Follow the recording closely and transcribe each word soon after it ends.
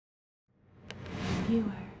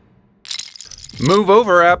Veuer. Move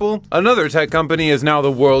over, Apple. Another tech company is now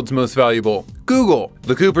the world's most valuable. Google.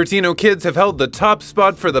 The Cupertino kids have held the top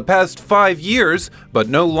spot for the past 5 years, but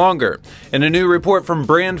no longer. In a new report from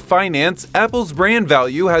Brand Finance, Apple's brand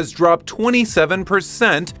value has dropped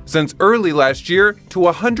 27% since early last year to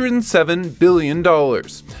 $107 billion.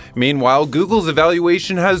 Meanwhile, Google's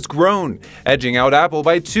evaluation has grown, edging out Apple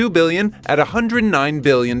by $2 billion at $109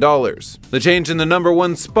 billion. The change in the number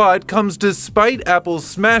one spot comes despite Apple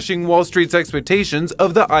smashing Wall Street's expectations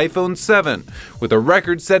of the iPhone 7, with a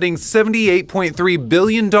record-setting $78.3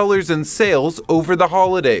 billion in sales over the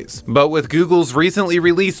holidays. But with Google's recently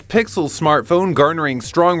released Pixel smartphone garnering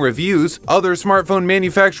strong reviews, other smartphone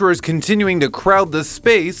manufacturers continuing to crowd the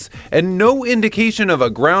space, and no indication of a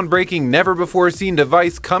groundbreaking, never-before-seen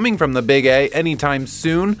device coming from the Big A anytime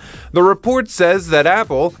soon, the report says that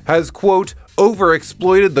Apple has, quote,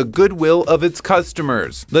 overexploited the goodwill of its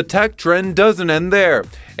customers. The tech trend doesn't end there.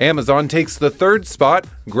 Amazon takes the third spot,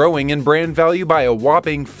 growing in brand value by a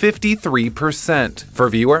whopping 53%. For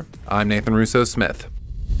Veuer, I'm Rousseau Smith.